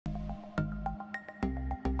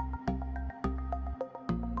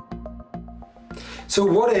So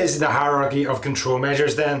what is the hierarchy of control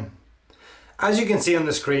measures then? As you can see on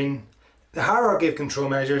the screen, the hierarchy of control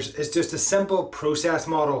measures is just a simple process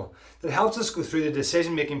model that helps us go through the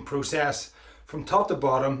decision-making process from top to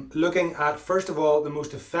bottom, looking at first of all the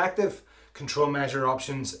most effective control measure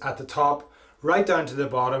options at the top, right down to the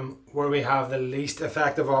bottom where we have the least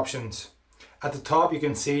effective options. At the top you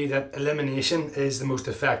can see that elimination is the most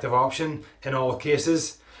effective option in all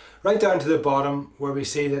cases, right down to the bottom where we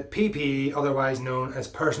see that PPE, otherwise known as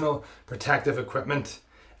personal protective equipment,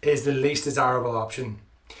 is the least desirable option.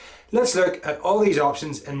 Let's look at all these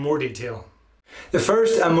options in more detail. The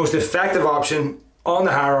first and most effective option on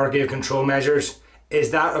the hierarchy of control measures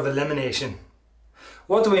is that of elimination.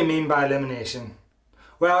 What do we mean by elimination?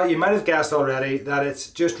 Well, you might have guessed already that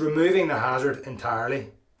it's just removing the hazard entirely.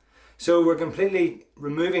 So we're completely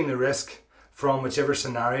removing the risk from whichever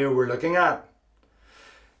scenario we're looking at.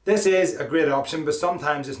 This is a great option, but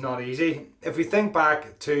sometimes it's not easy. If we think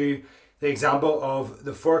back to the example of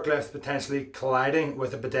the forklift potentially colliding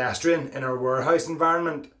with a pedestrian in our warehouse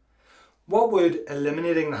environment, what would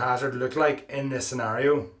eliminating the hazard look like in this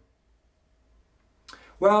scenario?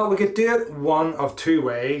 Well, we could do it one of two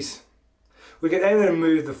ways. We could either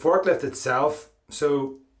remove the forklift itself,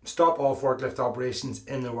 so stop all forklift operations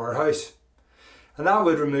in the warehouse, and that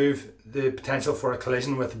would remove the potential for a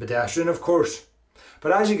collision with the pedestrian, of course.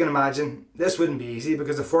 But as you can imagine, this wouldn't be easy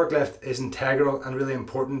because the forklift is integral and really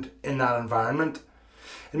important in that environment.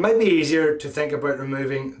 It might be easier to think about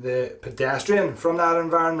removing the pedestrian from that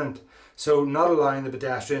environment, so not allowing the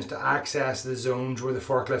pedestrians to access the zones where the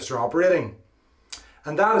forklifts are operating.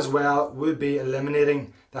 And that as well would be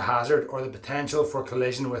eliminating the hazard or the potential for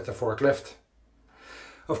collision with the forklift.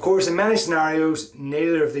 Of course, in many scenarios,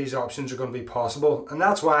 neither of these options are going to be possible, and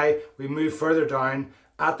that's why we move further down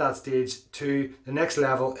at that stage to the next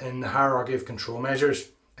level in the hierarchy of control measures.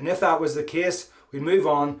 And if that was the case, we move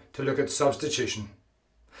on to look at substitution.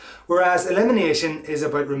 Whereas elimination is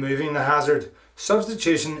about removing the hazard,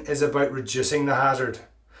 substitution is about reducing the hazard.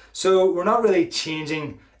 So we're not really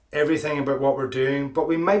changing everything about what we're doing, but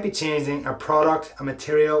we might be changing a product, a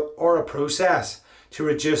material, or a process to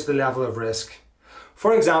reduce the level of risk.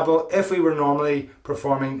 For example, if we were normally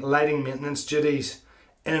performing lighting maintenance duties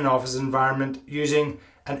in an office environment using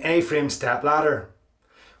an A-frame step ladder,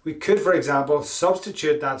 we could, for example,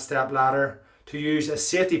 substitute that step ladder to use a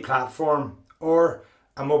safety platform or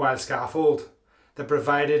a mobile scaffold that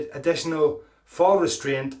provided additional fall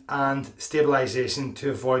restraint and stabilisation to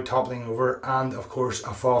avoid toppling over and, of course,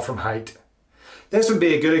 a fall from height. This would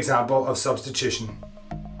be a good example of substitution.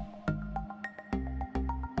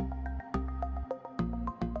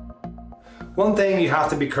 One thing you have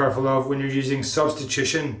to be careful of when you're using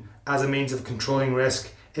substitution as a means of controlling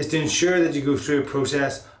risk is to ensure that you go through a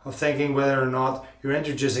process of thinking whether or not you're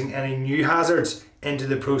introducing any new hazards into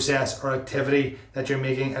the process or activity that you're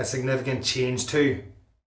making a significant change to.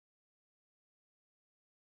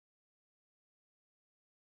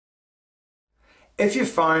 If you've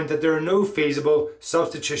found that there are no feasible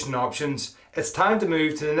substitution options, it's time to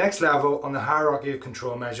move to the next level on the hierarchy of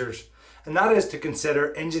control measures, and that is to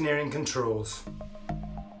consider engineering controls.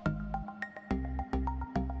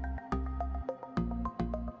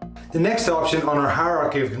 The next option on our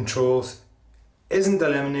hierarchy of controls isn't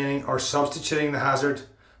eliminating or substituting the hazard,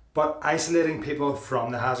 but isolating people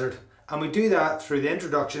from the hazard, and we do that through the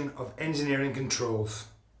introduction of engineering controls.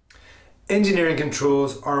 Engineering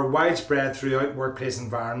controls are widespread throughout workplace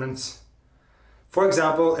environments. For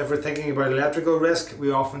example, if we're thinking about electrical risk, we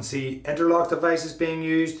often see interlock devices being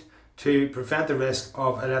used to prevent the risk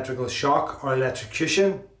of electrical shock or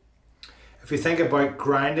electrocution. If we think about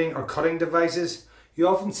grinding or cutting devices, you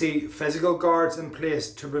often see physical guards in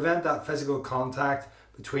place to prevent that physical contact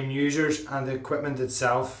between users and the equipment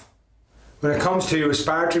itself. When it comes to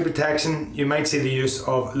respiratory protection, you might see the use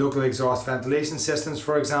of local exhaust ventilation systems,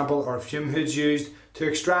 for example, or fume hoods used to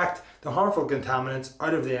extract the harmful contaminants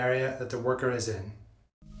out of the area that the worker is in.